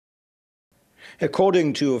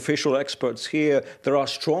According to official experts here, there are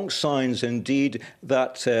strong signs indeed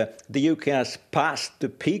that the UK has passed the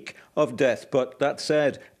peak of death. But that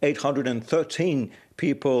said, 813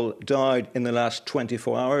 people died in the last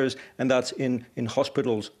 24 hours, and that's in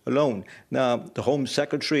hospitals alone. Now, the Home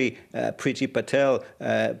Secretary, Priti Patel,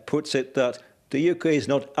 puts it that the UK is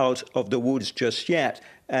not out of the woods just yet.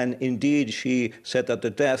 And indeed, she said that the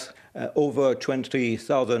death, over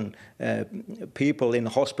 20,000 people in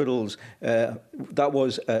hospitals, that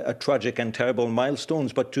was a tragic and terrible milestone.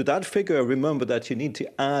 But to that figure, remember that you need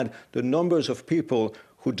to add the numbers of people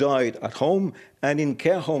who died at home and in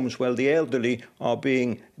care homes where the elderly are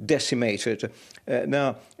being decimated.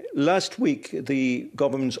 Now, last week, the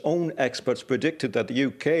government's own experts predicted that the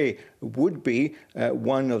UK would be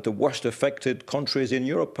one of the worst affected countries in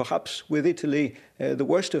Europe, perhaps with Italy the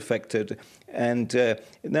worst affected. And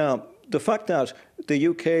now, the fact that the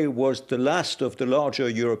UK was the last of the larger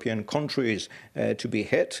European countries to be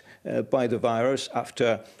hit by the virus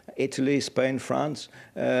after Italy, Spain, France,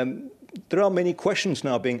 there are many questions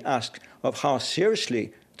now being asked of how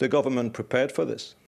seriously the government prepared for this.